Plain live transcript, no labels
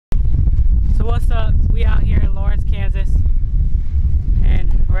We out here in Lawrence, Kansas,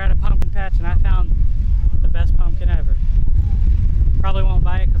 and we're at a pumpkin patch, and I found the best pumpkin ever. Probably won't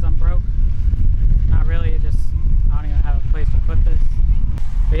buy it because I'm broke. Not really, it just, I don't even have a place to put this.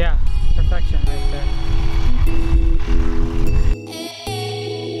 But yeah, perfection right there.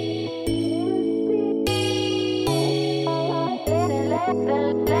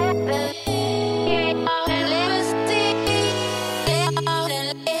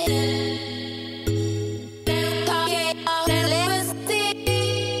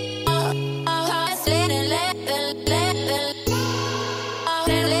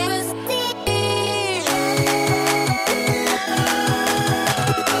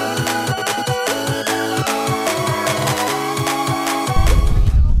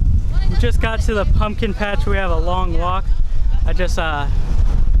 Just got to the pumpkin patch. We have a long walk. I just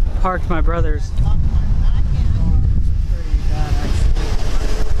parked my brother's.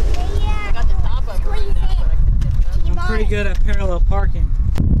 I'm pretty good at parallel parking.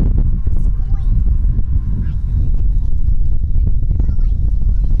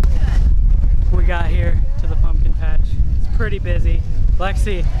 We got here to the pumpkin patch. It's pretty busy.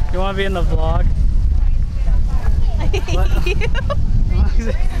 Lexi, you want to be in the vlog?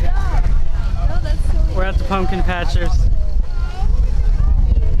 We're at the pumpkin patchers.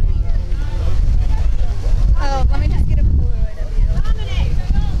 Oh, let me just get a Polaroid of you.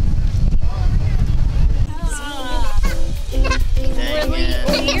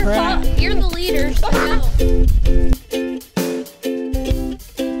 You're the leader, so go.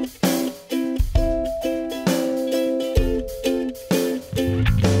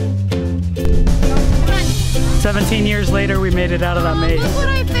 17 years later, we made it out of that maze. Look what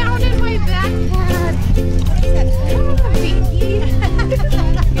I found in my backpack.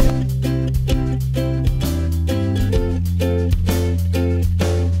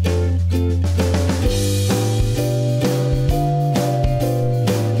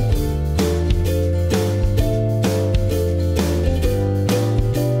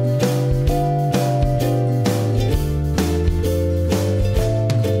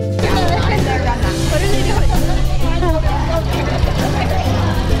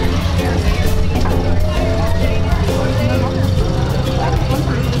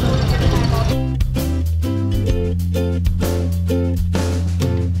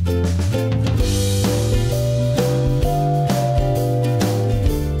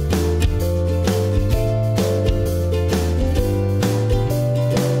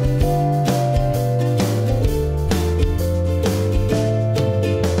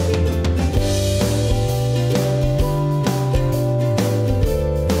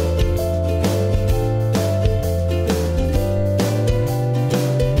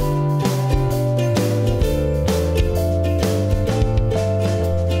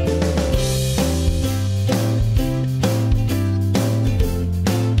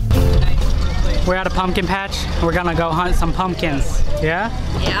 We're at a pumpkin patch. We're gonna go hunt some pumpkins. Yeah?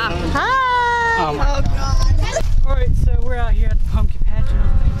 Yeah. Hi! Oh God. Alright, so we're out here at the pumpkin patch, and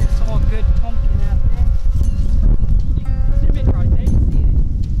I think I saw a good pumpkin out there. Zoom in right there, you see it.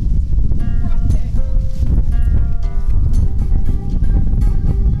 Right there.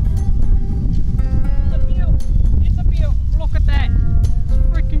 It's a view. It's a view. Look at that. It's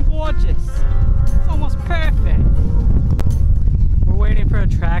freaking gorgeous. It's almost perfect. We're waiting for a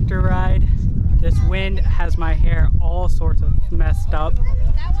tractor ride. This wind has my hair all sorts of messed up.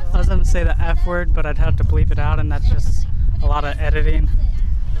 I was gonna say the F word, but I'd have to bleep it out, and that's just a lot of editing.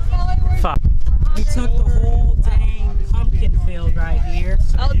 Fuck. We took the whole dang pumpkin field right here.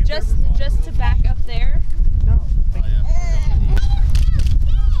 Oh, just to back up there? No.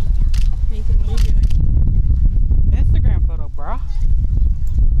 Nathan, what are you doing? Instagram photo, bruh.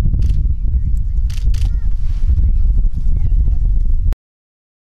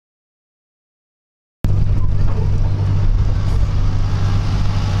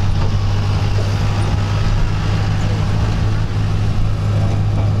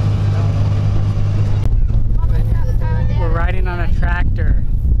 On a tractor.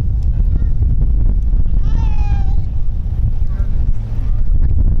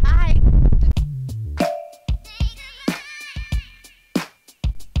 Hi.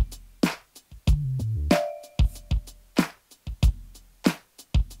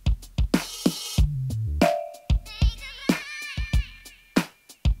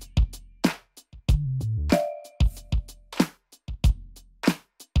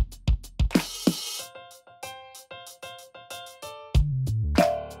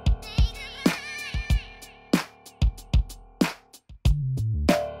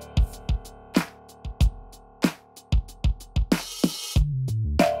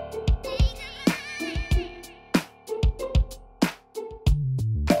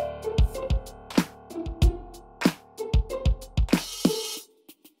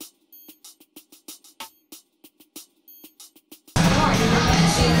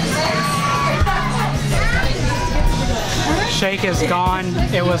 shake is gone.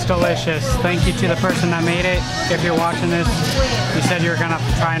 It was delicious. Thank you to the person that made it. If you're watching this, you said you were gonna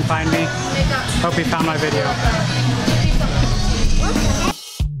try and find me. Hope you found my video.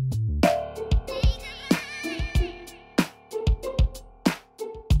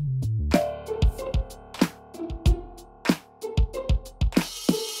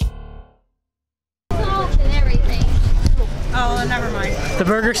 Oh, never mind. The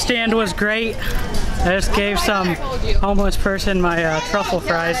burger stand was great. I just gave some homeless person my truffle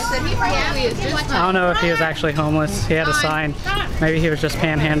fries. I don't know if he was actually homeless. He had a sign. Maybe he was just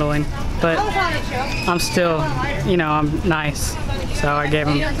panhandling. But I'm still, you know, I'm nice. So I gave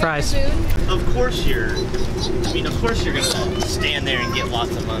him fries. Of course you're gonna stand there and get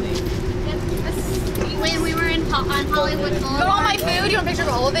lots of money. When we were on Hollywood Boulevard. Look at all my food. You want a picture of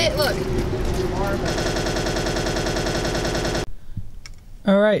all of it? Look.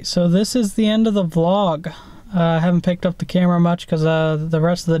 Alright, so this is the end of the vlog. I haven't picked up the camera much because the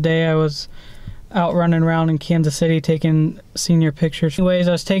rest of the day I was out running around in Kansas City taking senior pictures. Anyways,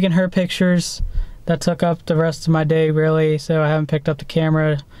 I was taking her pictures. That took up the rest of my day really, so I haven't picked up the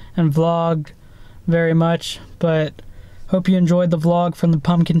camera and vlogged very much. But hope you enjoyed the vlog from the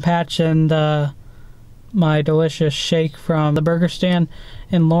pumpkin patch and my delicious shake from the burger stand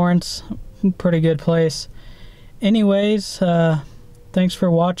in Lawrence. Pretty good place. Anyways, thanks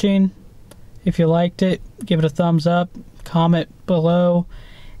for watching. If you liked it, give it a thumbs up, comment below,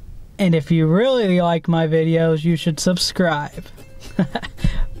 and if you really like my videos, you should subscribe.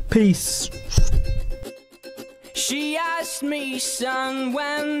 Peace. She asked me, son,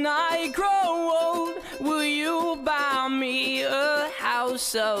 when I grow old, will you buy me a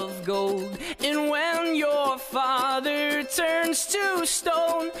house of gold? And when your father turns to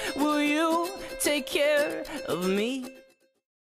stone, will you take care of me?